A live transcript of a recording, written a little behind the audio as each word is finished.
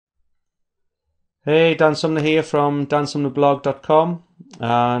Hey, Dan Sumner here from dansumnerblog.com,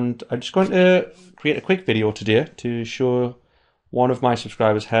 and I'm just going to create a quick video today to show one of my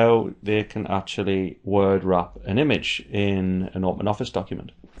subscribers how they can actually word wrap an image in an OpenOffice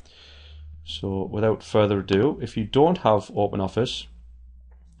document. So without further ado, if you don't have OpenOffice,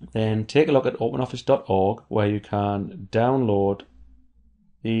 then take a look at openoffice.org where you can download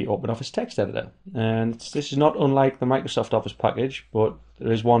the OpenOffice text editor. And this is not unlike the Microsoft Office package, but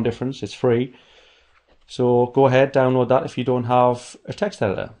there is one difference: it's free. So go ahead, download that if you don't have a text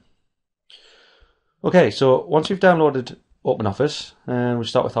editor. Okay, so once you've downloaded OpenOffice, and we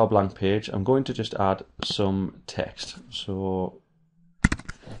start with our blank page, I'm going to just add some text. So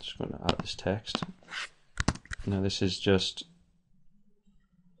I'm just going to add this text. Now this is just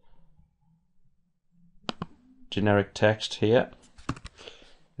generic text here.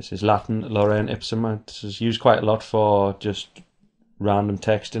 This is Latin lorem ipsum. This is used quite a lot for just random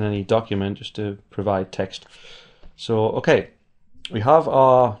text in any document, just to provide text. So okay, we have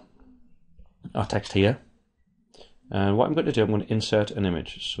our text here, and what I'm going to do, I'm going to insert an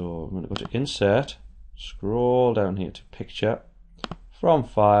image. So I'm going to go to insert, scroll down here to picture, from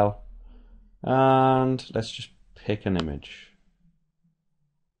file, and let's just pick an image.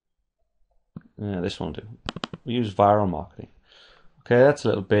 This one will do. We use viral marketing. Okay, that's a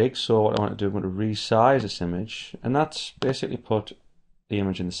little big, so what I want to do, I'm going to resize this image, and that's basically put the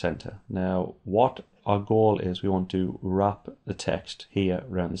image in the center. Now what our goal is, we want to wrap the text here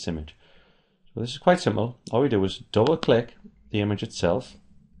around this image. So this is quite simple. All we do is double click the image itself.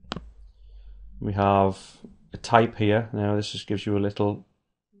 We have a type here. Now this just gives you a little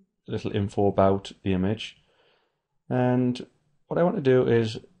info about the image, and what I want to do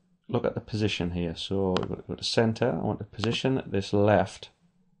is look at the position here. So we're going to go to center. I want to position this left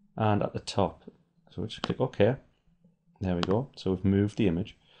and at the top. So we just click OK. There we go. So we've moved the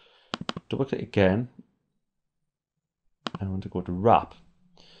image. Double click again. I want to go to wrap.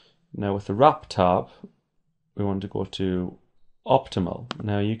 Now with the wrap tab, we want to go to optimal.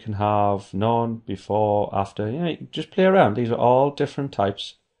 Now you can have none, before, after. You can just play around. These are all different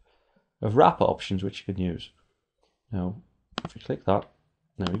types of wrap options which you can use. Now if we click that,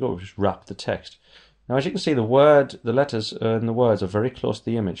 there we go. We just wrap the text. Now as you can see, the letters and the words are very close to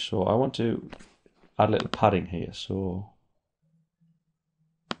the image. So I want to add a little padding here. So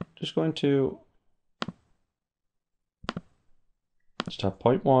just going to just have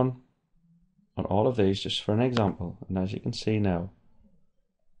 0.1 on all of these, just for an example. And as you can see now,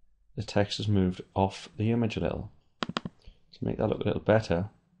 the text has moved off the image a little. To make that look a little better,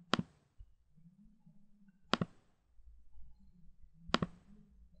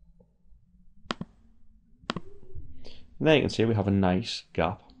 and there you can see we have a nice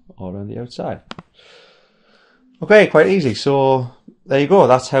gap all around the outside. Okay, quite easy. So there you go.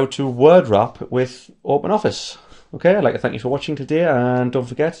 That's how to word wrap with OpenOffice. Okay, I'd like to thank you for watching today, and don't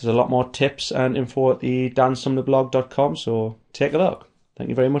forget, there's a lot more tips and info at the dansumnerblog.com, so take a look. Thank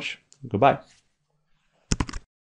you very much. Goodbye.